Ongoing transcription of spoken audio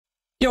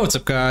Yo, what's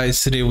up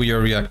guys? Today we are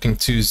reacting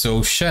to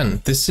Zhou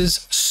Shen. This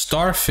is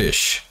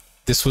Starfish.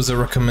 This was a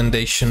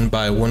recommendation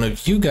by one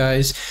of you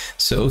guys,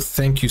 so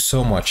thank you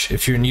so much.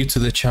 If you're new to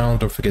the channel,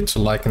 don't forget to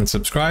like and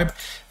subscribe,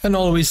 and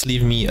always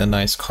leave me a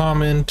nice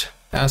comment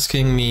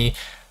asking me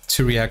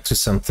to react to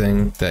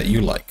something that you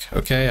like,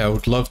 okay? I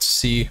would love to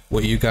see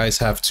what you guys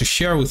have to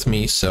share with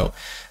me, so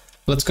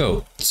let's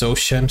go. Zhou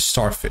Shen,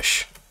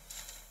 Starfish.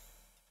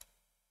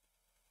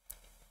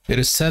 It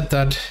is said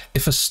that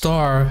if a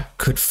star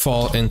could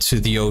fall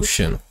into the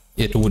ocean,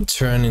 it would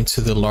turn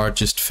into the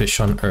largest fish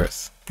on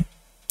Earth.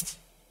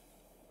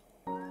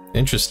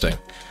 Interesting.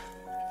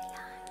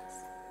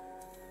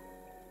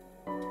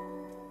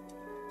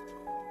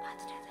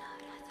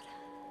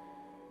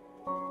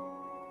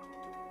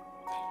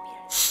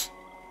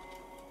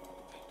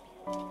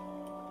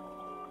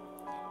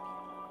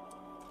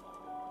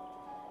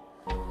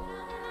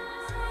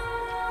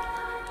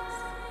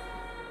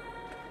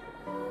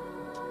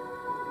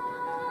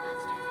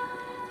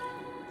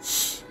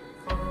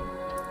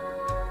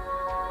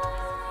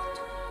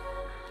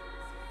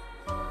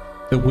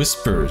 The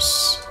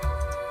whispers.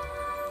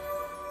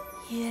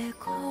 夜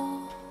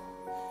空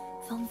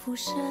仿佛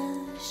伸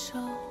手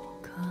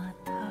可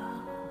得，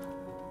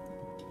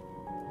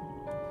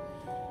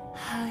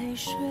海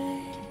水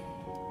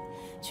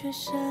却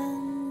深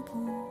不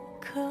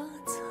可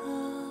测。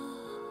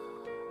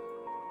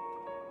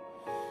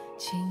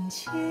轻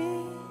轻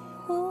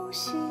呼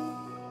吸，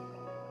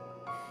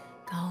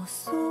告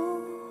诉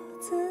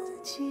自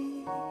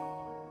己，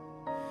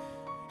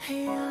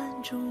黑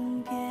暗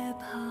中别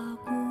怕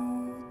孤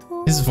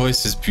独。 His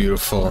voice is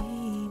beautiful,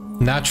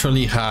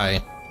 naturally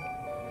high.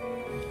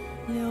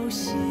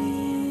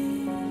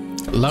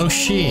 Lao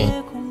Shi.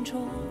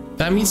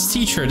 That means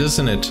teacher,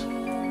 doesn't it?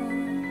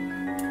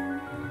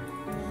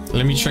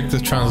 Let me check the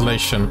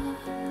translation.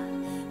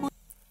 I'm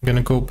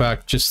gonna go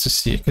back just to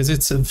see, because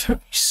it's a very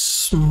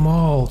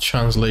small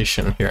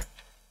translation here.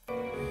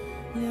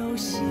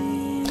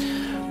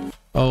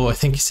 Oh, I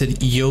think he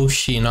said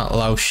Yoshi, not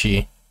Lao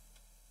Shi.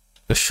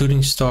 A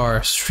shooting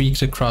star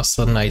streaked across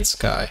the night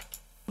sky.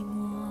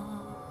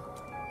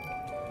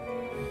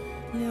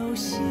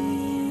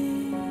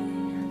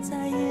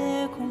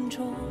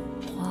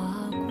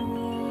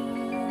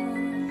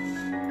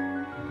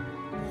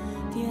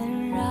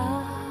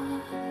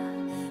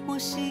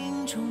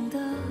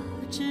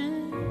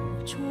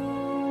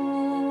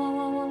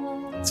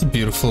 It's a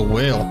beautiful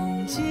whale.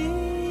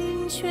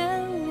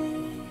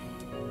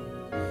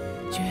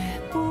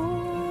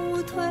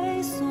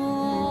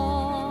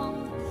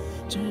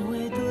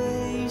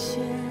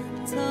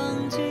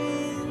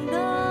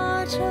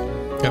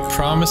 A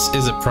promise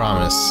is a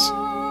promise.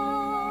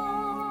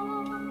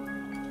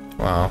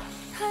 Wow.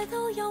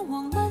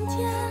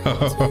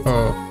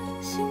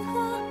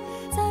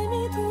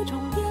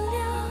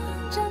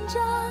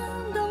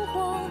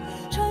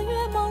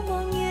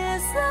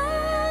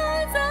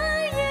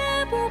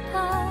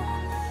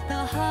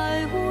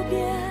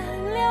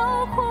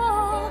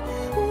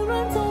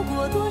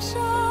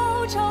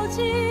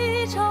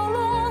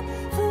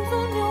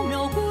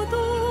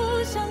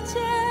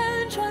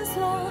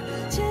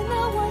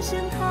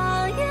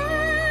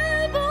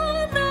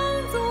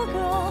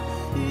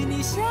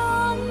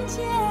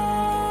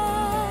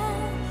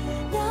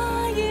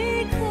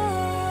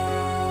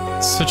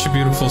 Such a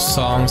beautiful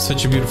song,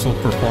 such a beautiful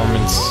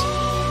performance.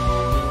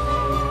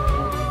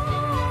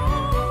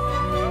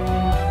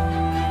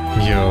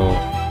 Yo.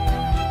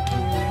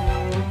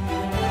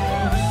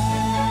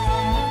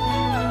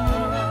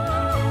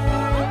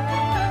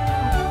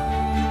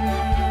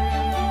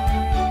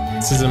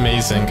 This is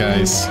amazing,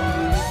 guys.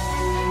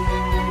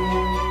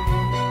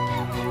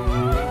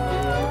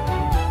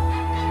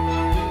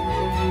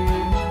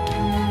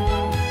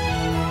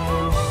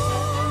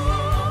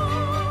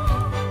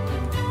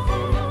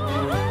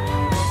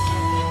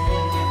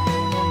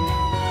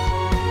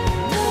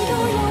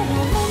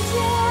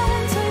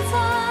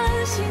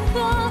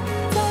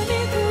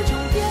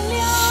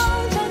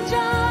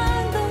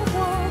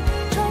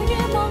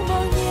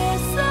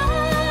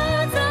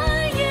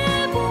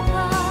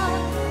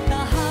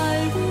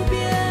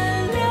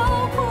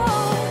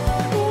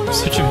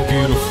 Such a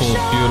beautiful,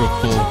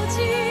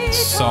 beautiful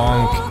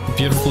song,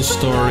 beautiful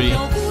story.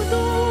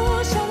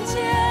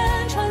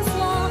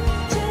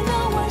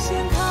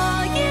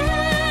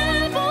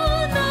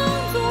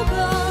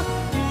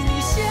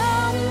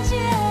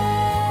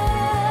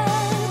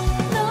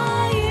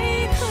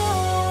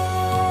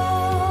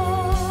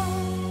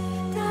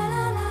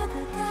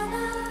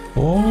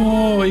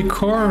 Oh, a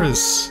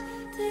chorus.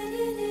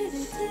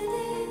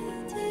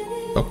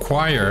 A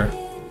choir.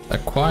 A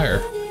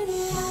choir.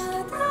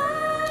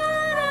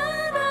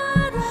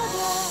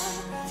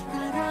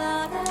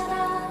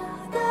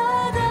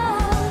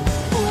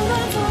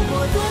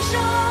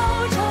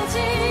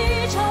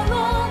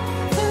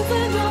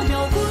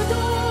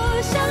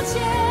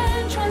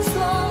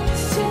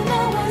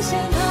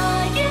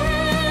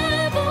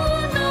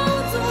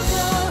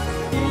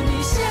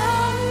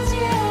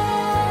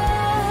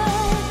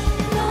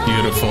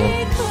 Beautiful.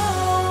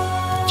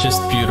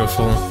 Just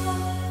beautiful.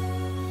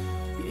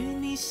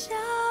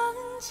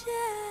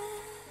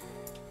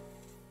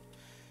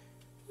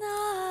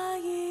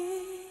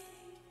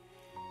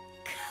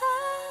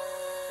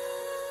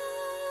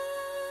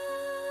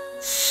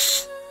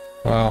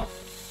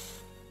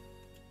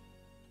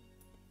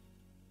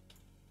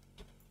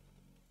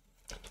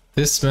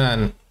 This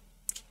man,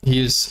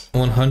 he is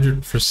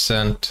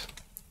 100%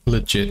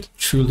 legit,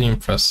 truly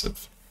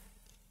impressive.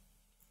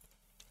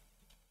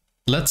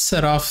 Let's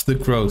set off the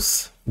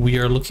growth. We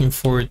are looking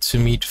forward to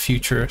meet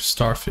future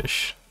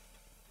starfish.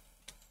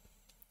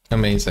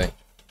 Amazing.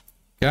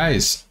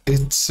 Guys,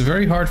 it's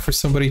very hard for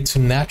somebody to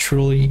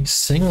naturally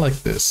sing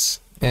like this,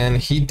 and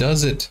he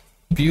does it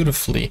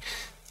beautifully.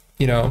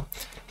 You know,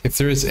 if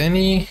there's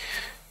anything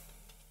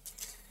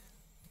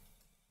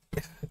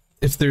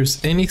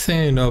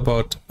I know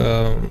about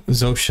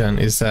Zhou Shen,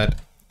 is that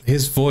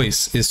his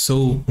voice is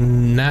so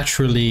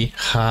naturally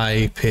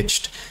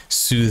high-pitched,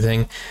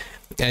 soothing,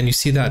 and you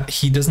see that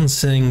he doesn't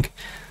sing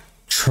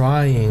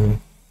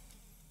trying.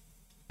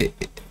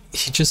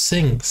 He just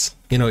sings.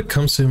 You know, it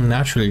comes to him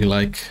naturally,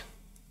 like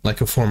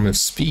a form of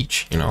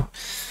speech, you know.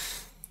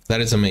 That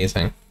is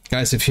amazing.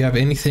 Guys, if you have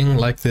anything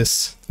like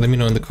this, let me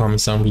know in the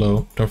comments down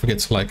below. Don't forget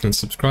to like and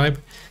subscribe,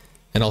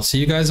 and I'll see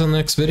you guys on the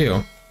next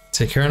video.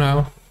 Take care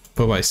now.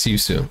 Bye bye. See you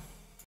soon.